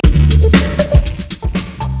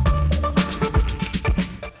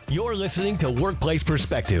listening to Workplace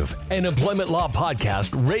Perspective, an employment law podcast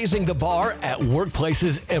raising the bar at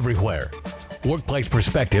workplaces everywhere. Workplace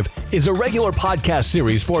Perspective is a regular podcast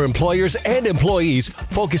series for employers and employees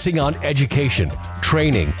focusing on education,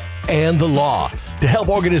 training, and the law to help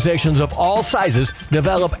organizations of all sizes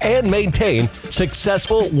develop and maintain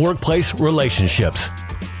successful workplace relationships.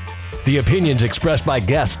 The opinions expressed by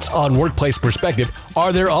guests on Workplace Perspective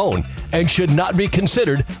are their own and should not be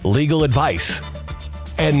considered legal advice.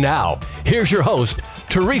 And now, here's your host,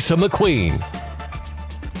 Teresa McQueen.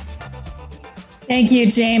 Thank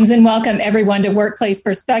you, James, and welcome everyone to Workplace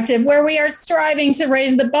Perspective, where we are striving to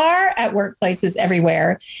raise the bar at workplaces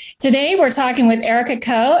everywhere. Today, we're talking with Erica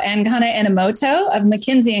Ko and Kana Enomoto of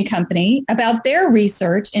McKinsey & Company about their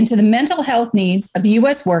research into the mental health needs of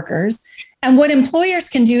U.S. workers and what employers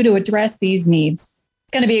can do to address these needs.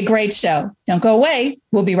 It's going to be a great show. Don't go away.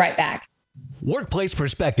 We'll be right back. Workplace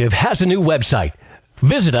Perspective has a new website.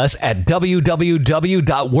 Visit us at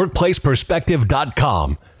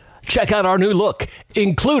www.workplaceperspective.com. Check out our new look,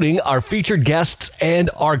 including our featured guests and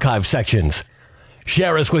archive sections.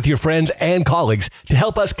 Share us with your friends and colleagues to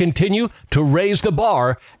help us continue to raise the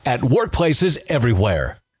bar at workplaces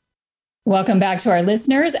everywhere. Welcome back to our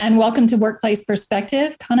listeners and welcome to Workplace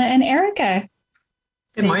Perspective, Kana and Erica.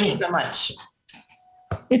 Good morning. Thank you so much.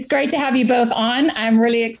 It's great to have you both on. I'm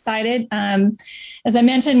really excited. As I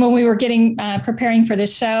mentioned, when we were preparing for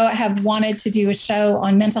this show, I have wanted to do a show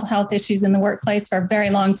on mental health issues in the workplace for a very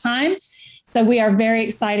long time. So we are very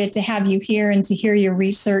excited to have you here and to hear your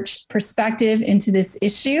research perspective into this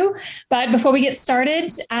issue. But before we get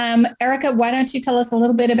started, Erica, why don't you tell us a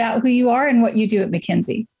little bit about who you are and what you do at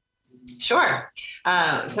McKinsey? Sure.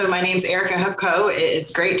 So my name's Erica Ko.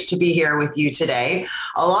 It's great to be here with you today.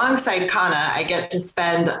 Alongside Kana, I get to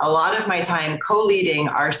spend a lot of my time co-leading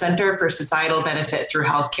our Center for Societal Benefit through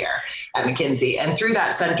Healthcare at McKinsey. And through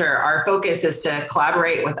that center, our focus is to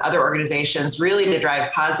collaborate with other organizations really to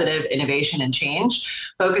drive positive innovation and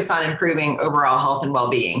change, focus on improving overall health and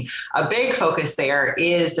well-being. A big focus there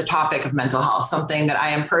is the topic of mental health, something that I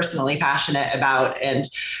am personally passionate about and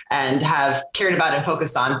have cared about and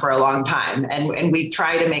focused on for a long time. And we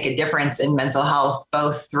try to make a difference in mental health,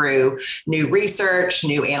 both through new research,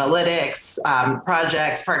 new analytics,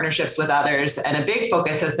 projects, partnerships with others. And a big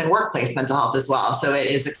focus has been workplace mental health as well. So it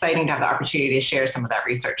is exciting to have the opportunity to share some of that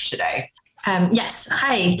research today. Yes.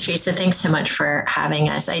 Hi, Teresa. Thanks so much for having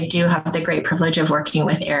us. I do have the great privilege of working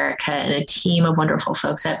with Erica and a team of wonderful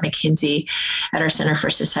folks at McKinsey at our Center for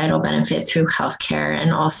Societal Benefit through Healthcare,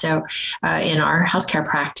 and also in our healthcare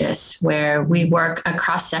practice, where we work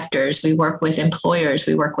across sectors. We work with employers,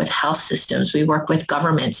 we work with health systems, we work with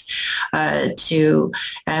governments to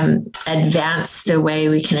advance the way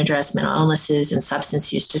we can address mental illnesses and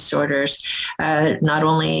substance use disorders, not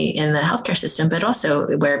only in the healthcare system, but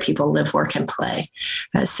also where people live, work, and play.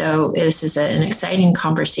 So this is an exciting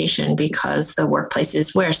conversation because the workplace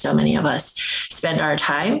is where so many of us spend our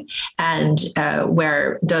time, and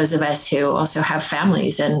where those of us who also have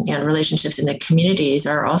families and relationships in the communities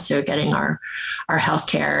are also getting our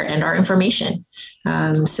healthcare and our information.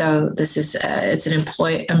 So this is it's an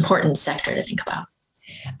important sector to think about.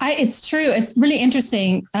 It's true. It's really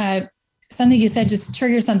interesting. Something you said just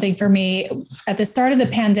triggered something for me. At the start of the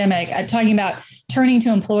pandemic, talking about turning to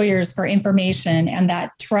employers for information and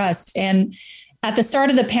that trust. And at the start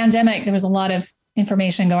of the pandemic, there was a lot of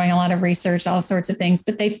information going, a lot of research, all sorts of things.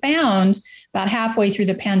 But they found about halfway through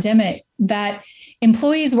the pandemic that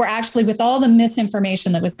employees were actually, with all the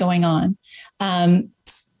misinformation that was going on,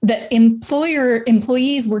 that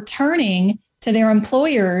employees were turning to their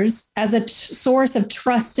employers as a source of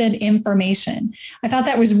trusted information. I thought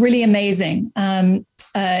that was really amazing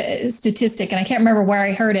statistic, and I can't remember where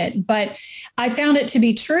I heard it, but I found it to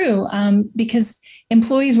be true because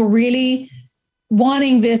employees were really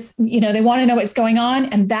wanting this, they want to know what's going on,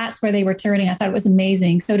 and that's where they were turning. I thought it was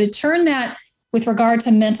amazing. So to turn that with regard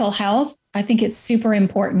to mental health, I think it's super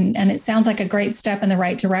important, and it sounds like a great step in the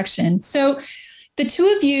right direction. So the two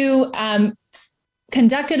of you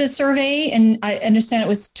conducted a survey, and I understand it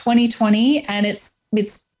was 2020, and it's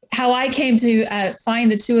how I came to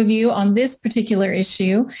find the two of you on this particular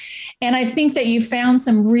issue. And I think that you found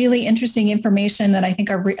some really interesting information that I think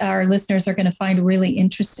our listeners are going to find really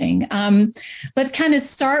interesting. Let's kind of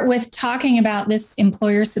start with talking about this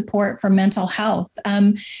employer support for mental health.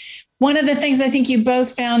 One of the things I think you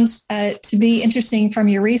both found to be interesting from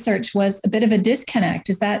your research was a bit of a disconnect.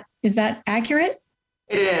 Is that accurate?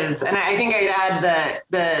 It is. And I think I'd add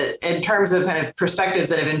that in terms of kind of perspectives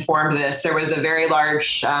that have informed this, there was a very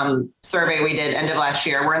large survey we did end of last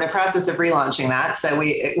year. We're in the process of relaunching that. So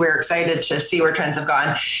we're excited to see where trends have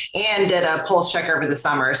gone, and did a pulse check over the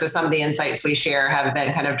summer. So some of the insights we share have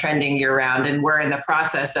been kind of trending year round. And we're in the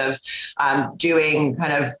process of doing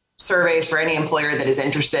kind of surveys for any employer that is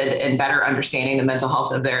interested in better understanding the mental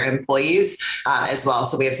health of their employees as well.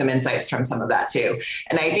 So we have some insights from some of that too.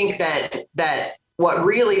 And I think that what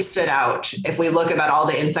really stood out, if we look about all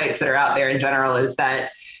the insights that are out there in general, is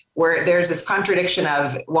that where there's this contradiction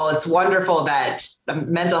of, well, it's wonderful that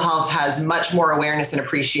mental health has much more awareness and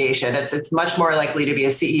appreciation. It's much more likely to be a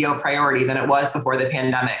CEO priority than it was before the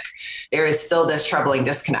pandemic. There is still this troubling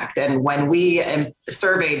disconnect. And when we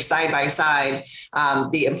surveyed side by side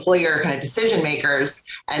the employer kind of decision makers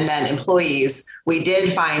and then employees, we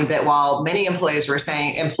did find that while many employers were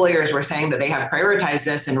saying that they have prioritized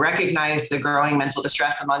this and recognized the growing mental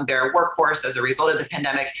distress among their workforce as a result of the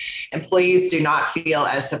pandemic, employees do not feel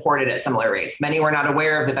as supported at similar rates. Many were not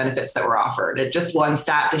aware of the benefits that were offered. Just one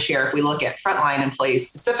stat to share, if we look at frontline employees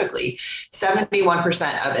specifically,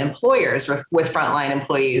 71% of employers with frontline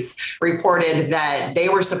employees reported that they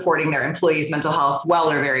were supporting their employees' mental health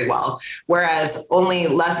well or very well, whereas only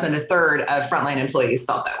less than a third of frontline employees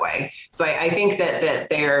felt that way. So I think that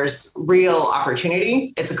there's real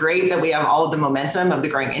opportunity. It's great that we have all of the momentum of the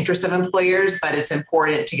growing interest of employers, but it's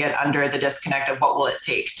important to get under the disconnect of what will it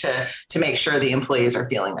take to make sure the employees are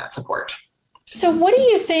feeling that support. So what do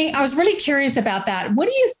you think? I was really curious about that. What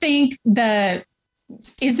do you think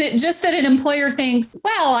is it just that an employer thinks,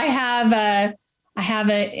 well, I have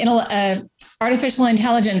a artificial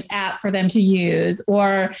intelligence app for them to use,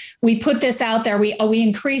 or we put this out there, we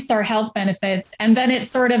increased our health benefits, and then it's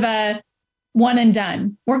sort of a one and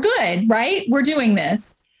done. We're good, right? We're doing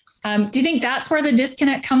this. Do you think that's where the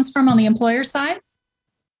disconnect comes from on the employer side?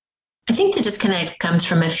 I think the disconnect comes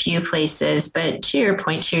from a few places, but to your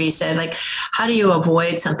point, Teresa, like, how do you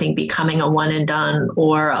avoid something becoming a one and done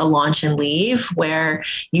or a launch and leave where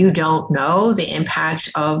you don't know the impact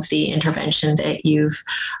of the intervention that you've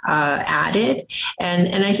added?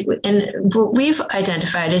 And I think, and what we've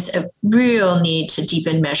identified is a real need to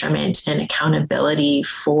deepen measurement and accountability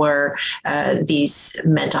for these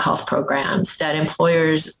mental health programs that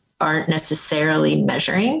employers aren't necessarily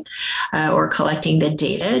measuring or collecting the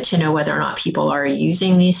data to know whether or not people are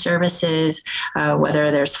using these services,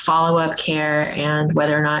 whether there's follow-up care, and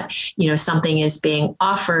whether or not, something is being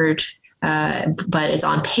offered, but it's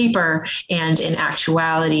on paper, and in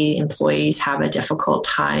actuality, employees have a difficult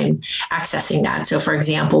time accessing that. So, for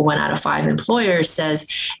example, 1 out of 5 employers says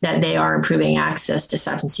that they are improving access to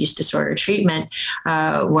substance use disorder treatment,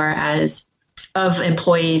 whereas of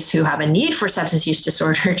employees who have a need for substance use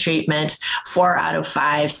disorder treatment, 4 out of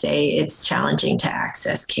 5 say it's challenging to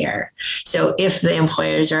access care. So if the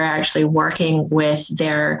employers are actually working with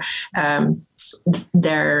their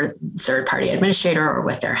third-party administrator or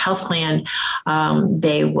with their health plan,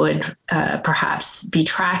 they would perhaps be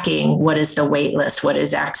tracking what is the wait list, what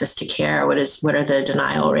is access to care, what are the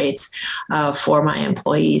denial rates for my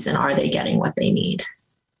employees, and are they getting what they need?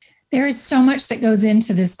 There is so much that goes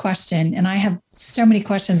into this question, and I have so many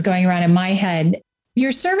questions going around in my head.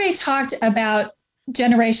 Your survey talked about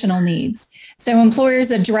generational needs. So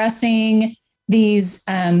employers addressing these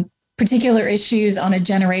particular issues on a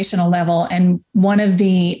generational level. And one of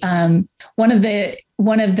the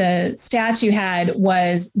stats you had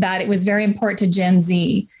was that it was very important to Gen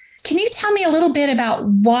Z. Can you tell me a little bit about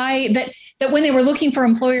why that when they were looking for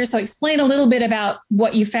employers? So explain a little bit about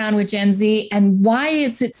what you found with Gen Z and why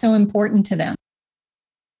is it so important to them?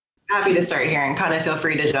 Happy to start here, and kind of feel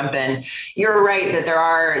free to jump in. You're right that there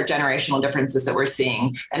are generational differences that we're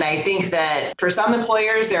seeing. And I think that for some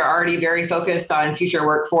employers, they're already very focused on future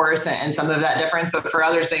workforce and some of that difference, but for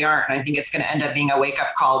others, they aren't. And I think it's going to end up being a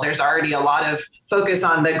wake-up call. There's already a lot of focus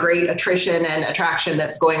on the great attrition and attraction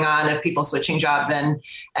that's going on of people switching jobs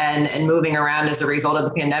and moving around as a result of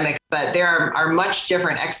the pandemic. But there are much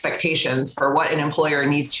different expectations for what an employer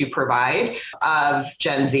needs to provide of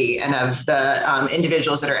Gen Z and of the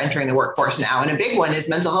individuals that are entering the workforce now. And a big one is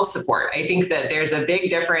mental health support. I think that there's a big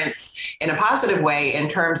difference in a positive way in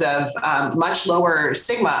terms of much lower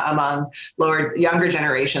stigma among younger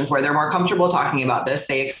generations where they're more comfortable talking about this.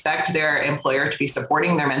 They expect their employer to be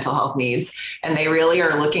supporting their mental health needs, and they really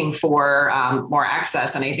are looking for more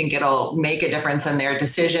access. And I think it'll make a difference in their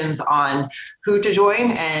decisions on who to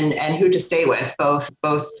join and who to stay with,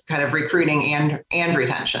 both kind of recruiting and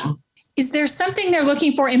retention. Is there something they're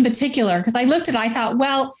looking for in particular? Because I looked at it, I thought,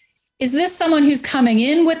 well, is this someone who's coming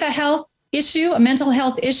in with a health issue, a mental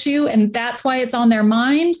health issue, and that's why it's on their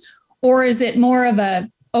mind? Or is it more of a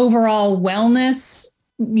overall wellness,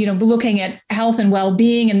 looking at health and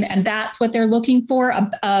well-being, and that's what they're looking for,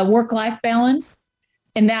 a work-life balance?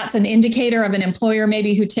 And that's an indicator of an employer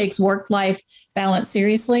maybe who takes work-life balance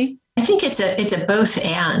seriously? I think it's a both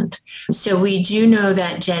and. So we do know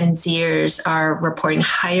that Gen Zers are reporting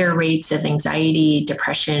higher rates of anxiety,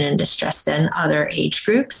 depression, and distress than other age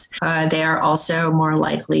groups. They are also more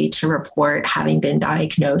likely to report having been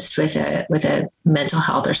diagnosed with a mental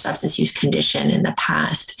health or substance use condition in the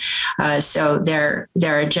past. So they're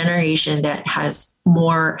a generation that has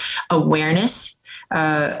more awareness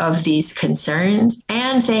of these concerns,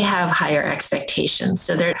 and they have higher expectations.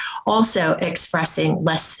 So they're also expressing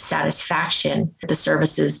less satisfaction with the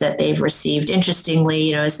services that they've received.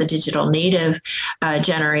 Interestingly, as the digital native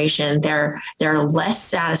generation, they're less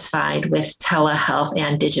satisfied with telehealth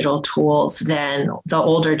and digital tools than the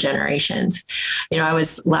older generations. I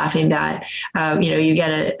was laughing that, you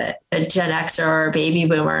get a Gen Xer or a baby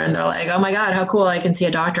boomer, and they're like, oh my God, how cool, I can see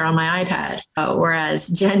a doctor on my iPad. Whereas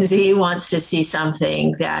Gen Z wants to see something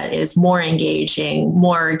that is more engaging,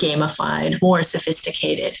 more gamified, more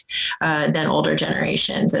sophisticated than older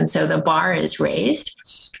generations. And so the bar is raised.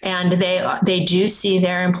 And they do see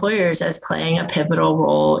their employers as playing a pivotal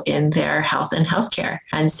role in their health and healthcare.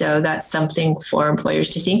 And so that's something for employers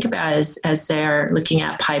to think about as they're looking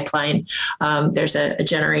at pipeline. There's a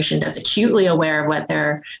generation that's acutely aware of what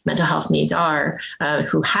their mental health needs are,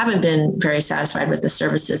 who haven't been very satisfied with the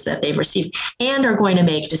services that they've received, and are going to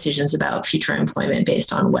make decisions about future employment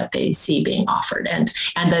based on what they see being offered and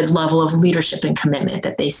the level of leadership and commitment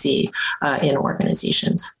that they see in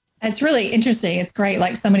organizations. It's really interesting. It's great.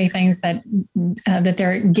 Like so many things that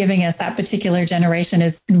they're giving us, that particular generation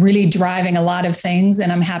is really driving a lot of things.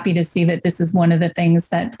 And I'm happy to see that this is one of the things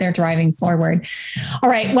that they're driving forward.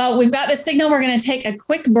 All right. Well, we've got the signal. We're going to take a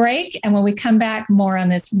quick break. And when we come back, more on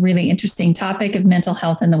this really interesting topic of mental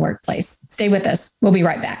health in the workplace. Stay with us. We'll be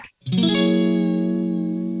right back.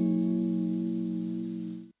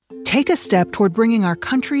 Take a step toward bringing our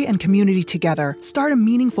country and community together. Start a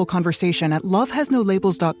meaningful conversation at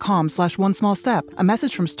lovehasnolabels.com/onesmallstep. A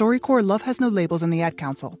message from StoryCorps, Love Has No Labels, and the Ad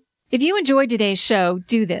Council. If you enjoyed today's show,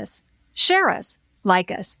 do this. Share us,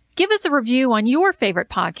 like us, give us a review on your favorite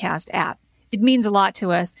podcast app. It means a lot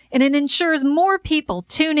to us, and it ensures more people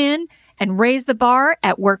tune in and raise the bar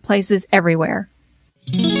at workplaces everywhere.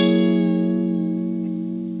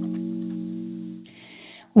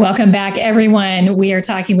 Welcome back, everyone. We are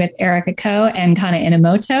talking with Erica Ko and Kana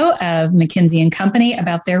Inamoto of McKinsey & Company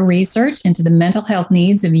about their research into the mental health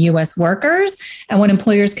needs of U.S. workers and what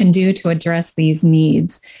employers can do to address these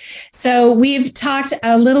needs. So we've talked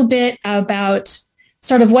a little bit about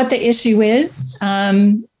sort of what the issue is.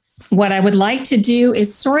 What I would like to do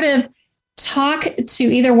is sort of talk to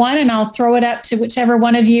either one, and I'll throw it up to whichever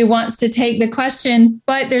one of you wants to take the question.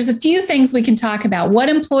 But there's a few things we can talk about. What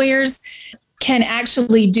employers can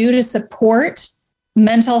actually do to support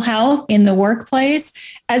mental health in the workplace,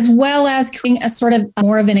 as well as creating a sort of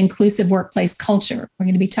more of an inclusive workplace culture. We're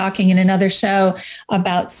going to be talking in another show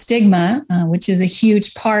about stigma, which is a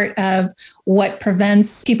huge part of what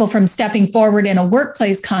prevents people from stepping forward in a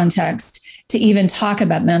workplace context to even talk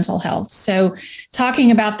about mental health. So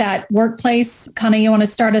talking about that workplace, Kana, you want to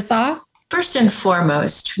start us off? First and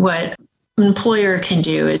foremost, what an employer can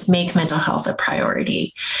do is make mental health a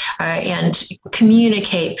priority and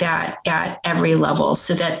communicate that at every level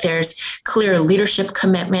so that there's clear leadership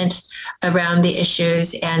commitment around the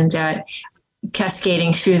issues and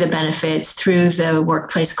cascading through the benefits, through the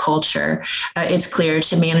workplace culture. It's clear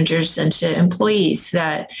to managers and to employees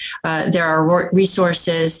that there are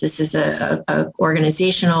resources. This is a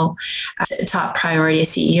organizational top priority, a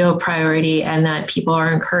CEO priority, and that people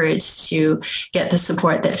are encouraged to get the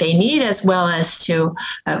support that they need, as well as to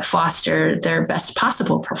foster their best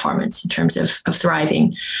possible performance in terms of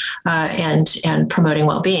thriving and promoting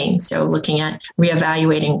well-being. So looking at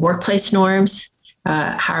reevaluating workplace norms.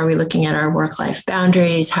 How are we looking at our work-life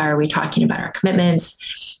boundaries? How are we talking about our commitments?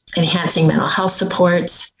 Enhancing mental health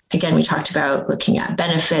supports. Again, we talked about looking at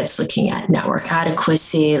benefits, looking at network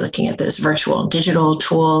adequacy, looking at those virtual and digital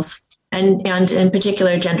tools. And in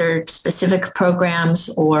particular, gender-specific programs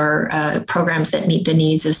or programs that meet the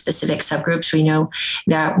needs of specific subgroups. We know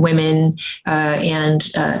that women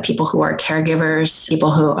and people who are caregivers,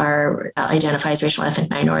 people who are identify as racial ethnic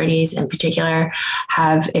minorities in particular,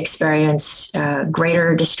 have experienced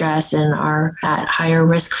greater distress and are at higher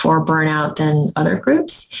risk for burnout than other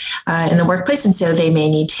groups in the workplace. And so they may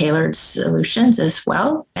need tailored solutions as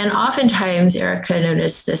well. And oftentimes, Erica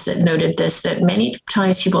noted this, that many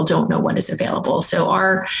times people don't know what is available. So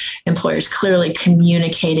are employers clearly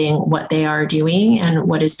communicating what they are doing and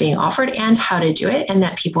what is being offered and how to do it, and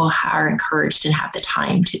that people are encouraged and have the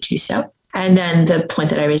time to do so? And then the point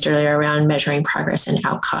that I raised earlier around measuring progress and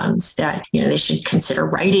outcomes, that, they should consider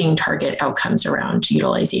writing target outcomes around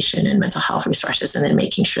utilization and mental health resources, and then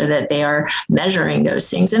making sure that they are measuring those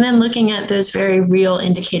things. And then looking at those very real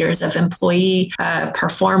indicators of employee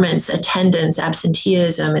performance, attendance,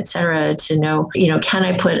 absenteeism, et cetera, to know, can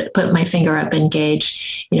I put my finger up and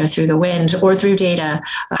gauge, through the wind or through data,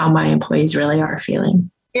 how my employees really are feeling.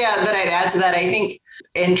 Yeah, that I'd add to that. I think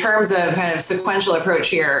in terms of kind of sequential approach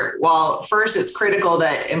here, while first it's critical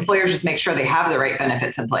that employers just make sure they have the right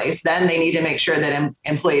benefits in place, then they need to make sure that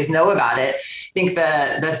employees know about it. I think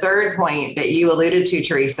the third point that you alluded to,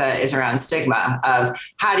 Teresa, is around stigma of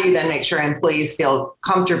how do you then make sure employees feel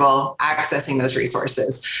comfortable accessing those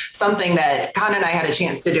resources? Something that Kana and I had a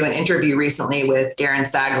chance to do an interview recently with Garen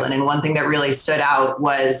Staglin, and one thing that really stood out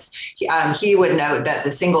was he would note that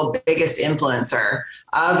the single biggest influencer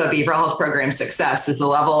of a behavioral health program success is the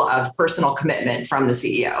level of personal commitment from the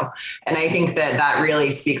CEO. And I think that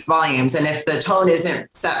really speaks volumes. And if the tone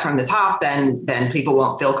isn't set from the top, then people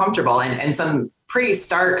won't feel comfortable. And some pretty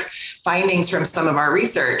stark findings from some of our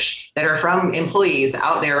research that are from employees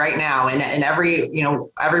out there right now in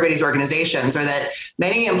everybody's organizations are that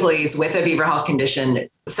many employees with a behavioral health condition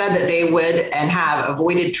said that they would and have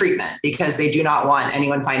avoided treatment because they do not want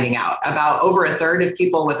anyone finding out. About over a third of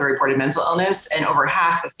people with a reported mental illness and over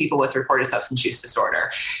half of people with reported substance use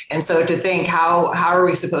disorder. And so to think, how are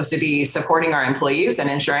we supposed to be supporting our employees and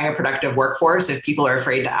ensuring a productive workforce if people are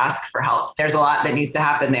afraid to ask for help? There's a lot that needs to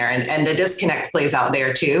happen there. And the disconnect plays out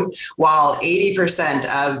there too. While 80%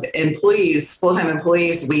 of employees, full-time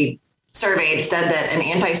employees, we surveyed said that an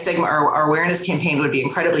anti-stigma or awareness campaign would be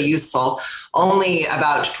incredibly useful, only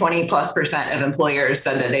about 20+% of employers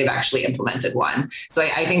said that they've actually implemented one. So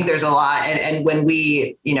I think there's a lot. And when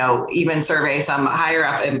we, even survey some higher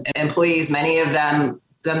up employees, many of them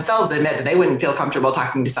themselves admit that they wouldn't feel comfortable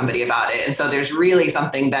talking to somebody about it. And so there's really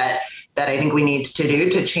something that I think we need to do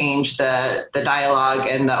to change the dialogue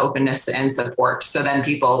and the openness and support, so then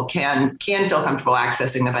people can feel comfortable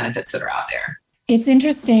accessing the benefits that are out there. It's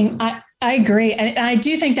interesting. I agree. And I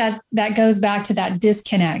do think that goes back to that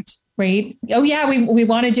disconnect, right? Oh yeah, we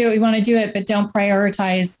want to do it, but don't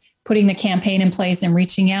prioritize putting the campaign in place and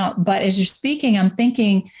reaching out. But as you're speaking, I'm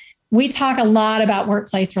thinking we talk a lot about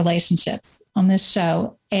workplace relationships on this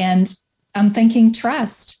show, and I'm thinking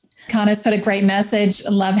trust. Kana's put a great message.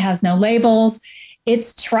 Love has no labels.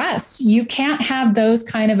 It's trust. You can't have those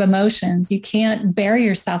kind of emotions. You can't bear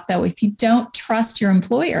yourself that way if you don't trust your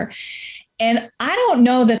employer. And I don't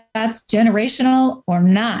know that that's generational or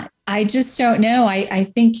not. I just don't know. I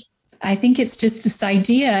think it's just this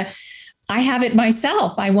idea. I have it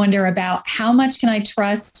myself. I wonder about how much can I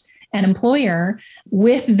trust an employer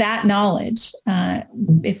with that knowledge,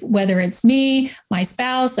 whether it's me, my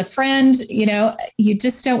spouse, a friend, you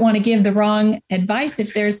just don't want to give the wrong advice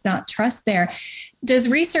if there's not trust there. Does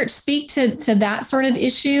research speak to that sort of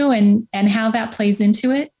issue and how that plays into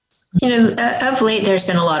it? Of late, there's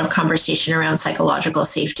been a lot of conversation around psychological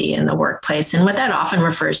safety in the workplace. And what that often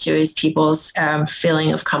refers to is people's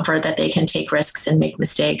feeling of comfort that they can take risks and make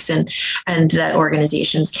mistakes, and that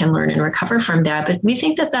organizations can learn and recover from that. But we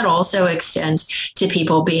think that also extends to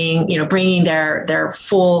people being, bringing their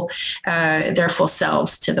full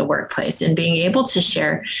selves to the workplace and being able to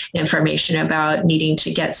share information about needing to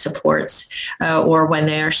get supports or when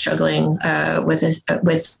they are struggling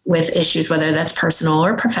with issues, whether that's personal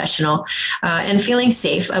or professional. And feeling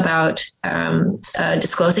safe about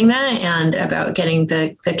disclosing that and about getting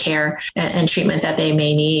the care and treatment that they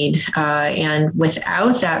may need. And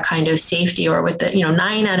without that kind of safety, or with the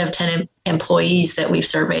 9 out of 10 employees that we've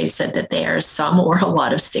surveyed said that there's some or a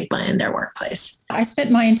lot of stigma in their workplace. I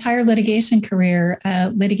spent my entire litigation career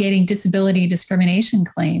litigating disability discrimination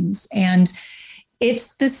claims, and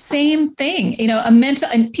it's the same thing,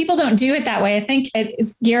 and people don't do it that way. I think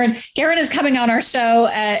Garen is coming on our show,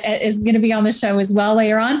 is going to be on the show as well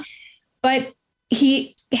later on. But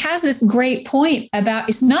he has this great point about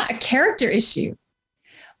it's not a character issue,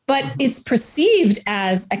 but it's perceived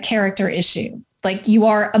as a character issue. Like you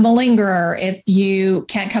are a malingerer if you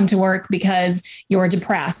can't come to work because you're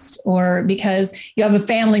depressed, or because you have a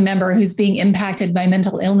family member who's being impacted by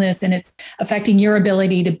mental illness and it's affecting your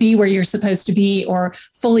ability to be where you're supposed to be or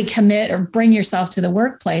fully commit or bring yourself to the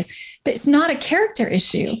workplace. But it's not a character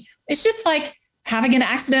issue. It's just like having an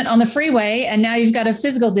accident on the freeway and now you've got a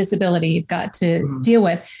physical disability you've got to deal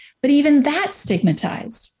with. But even that's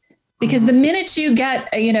stigmatized. Because the minute you get,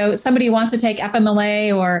 somebody wants to take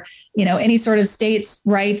FMLA or, any sort of states'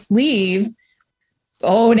 rights leave,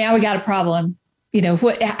 oh, now we got a problem.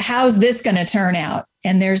 How's this going to turn out?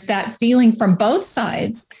 And there's that feeling from both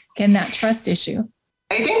sides and that trust issue.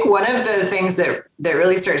 I think one of the things that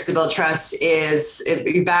really starts to build trust is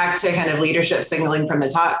back to kind of leadership signaling from the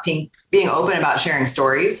top, being open about sharing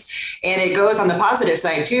stories. And it goes on the positive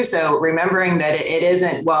side too. So remembering that it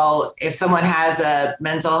isn't, well, if someone has a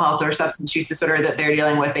mental health or substance use disorder that they're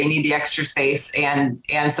dealing with, they need the extra space and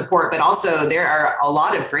support. But also there are a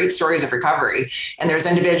lot of great stories of recovery. And there's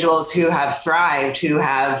individuals who have thrived, who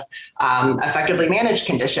have effectively managed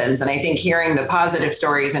conditions. And I think hearing the positive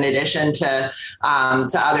stories in addition to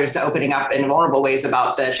others opening up in vulnerable ways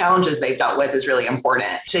about the challenges they've dealt with is really important.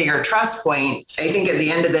 To your trust point, I think at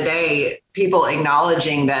the end of the day, people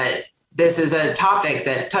acknowledging that this is a topic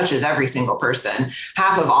that touches every single person.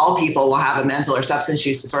 Half of all people will have a mental or substance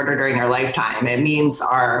use disorder during their lifetime. It means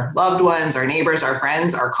our loved ones, our neighbors, our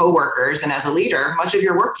friends, our coworkers, and as a leader, much of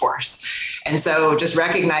your workforce. And so just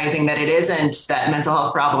recognizing that it isn't that mental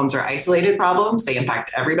health problems are isolated problems. They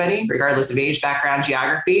impact everybody, regardless of age, background,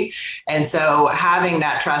 geography. And so having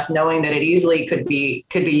that trust, knowing that it easily could be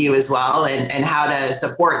you as well, and how to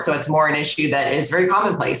support. So it's more an issue that is very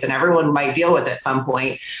commonplace and everyone might deal with at some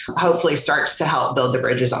point. Hopefully starts to help build the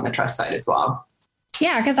bridges on the trust side as well.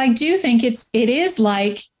 Yeah, because I do think it is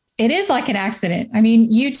like an accident. I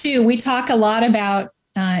mean, you too, we talk a lot about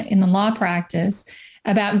in the law practice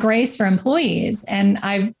about grace for employees. And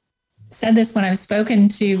I've said this when I've spoken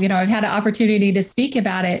to, I've had an opportunity to speak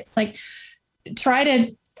about it. It's like, try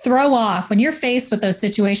to throw off, when you're faced with those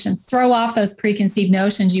situations, throw off those preconceived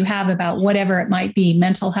notions you have about whatever it might be,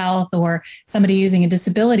 mental health or somebody using a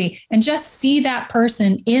disability, and just see that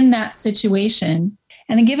person in that situation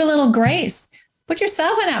and then give a little grace. Put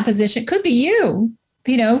yourself in that position. It could be you.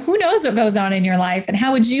 Who knows what goes on in your life and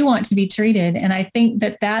how would you want to be treated? And I think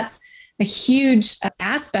that that's a huge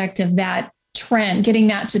aspect of that trend, getting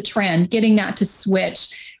that to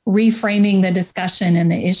switch, reframing the discussion and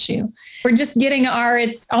the issue. We're just getting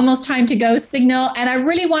it's almost time to go signal. And I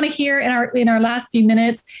really want to hear in our last few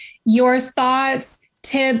minutes, your thoughts,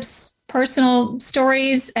 tips, personal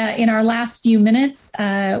stories in our last few minutes.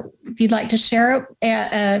 If you'd like to share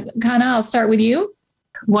it, Kana, I'll start with you.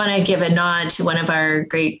 Want to give a nod to one of our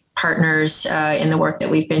great partners in the work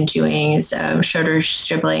that we've been doing is Schroeder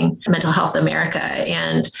Stribling, Mental Health America.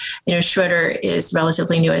 And, Schroeder is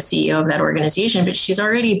relatively new as CEO of that organization, but she's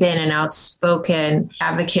already been an outspoken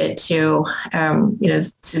advocate to,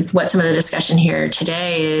 what some of the discussion here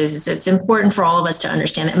today is. It's important for all of us to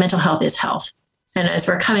understand that mental health is health. And as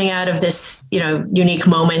we're coming out of this, unique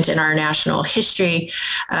moment in our national history,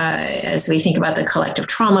 as we think about the collective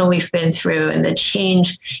trauma we've been through and the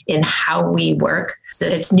change in how we work, so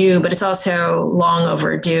it's new, but it's also long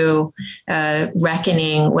overdue,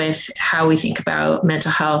 reckoning with how we think about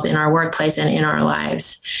mental health in our workplace and in our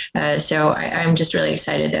lives. So I'm just really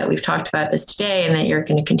excited that we've talked about this today and that you're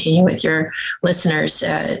going to continue with your listeners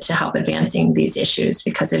to help advancing these issues,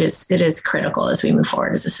 because it is critical as we move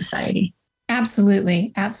forward as a society.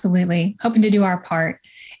 Absolutely. Absolutely. Hoping to do our part.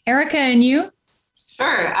 Erica, and you?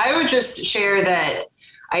 Sure. I would just share that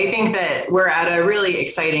I think that we're at a really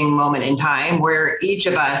exciting moment in time where each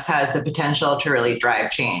of us has the potential to really drive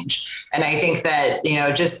change. And I think that,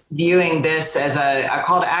 just viewing this as a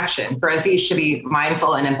call to action for us each to be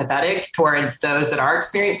mindful and empathetic towards those that are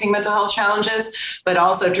experiencing mental health challenges, but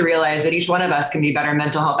also to realize that each one of us can be better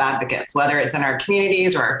mental health advocates, whether it's in our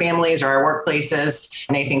communities or our families or our workplaces.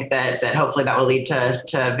 And I think that hopefully that will lead to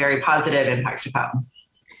very positive impact to come.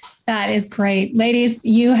 That is great. Ladies,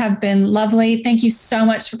 you have been lovely. Thank you so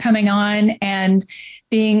much for coming on and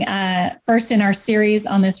being first in our series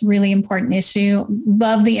on this really important issue.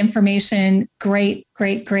 Love the information. Great,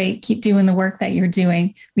 great, great. Keep doing the work that you're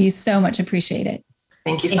doing. We so much appreciate it.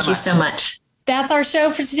 Thank you so much. That's our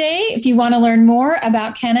show for today. If you want to learn more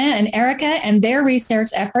about Kana and Erica and their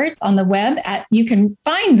research efforts on the web, you can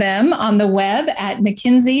find them on the web at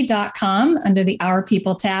mckinsey.com under the Our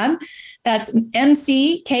People tab. That's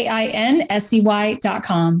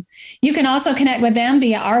mckinsey.com. You can also connect with them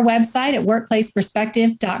via our website at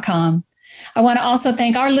workplaceperspective.com. I want to also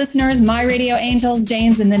thank our listeners, My Radio Angels,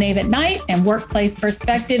 James and the Knave at Night, and Workplace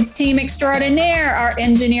Perspectives team extraordinaire, our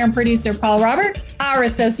engineer and producer, Paul Roberts, our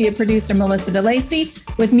associate producer, Melissa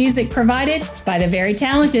DeLacy, with music provided by the very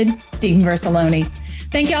talented Stephen Versaloni.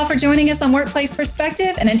 Thank you all for joining us on Workplace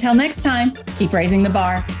Perspective, and until next time, keep raising the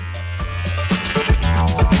bar.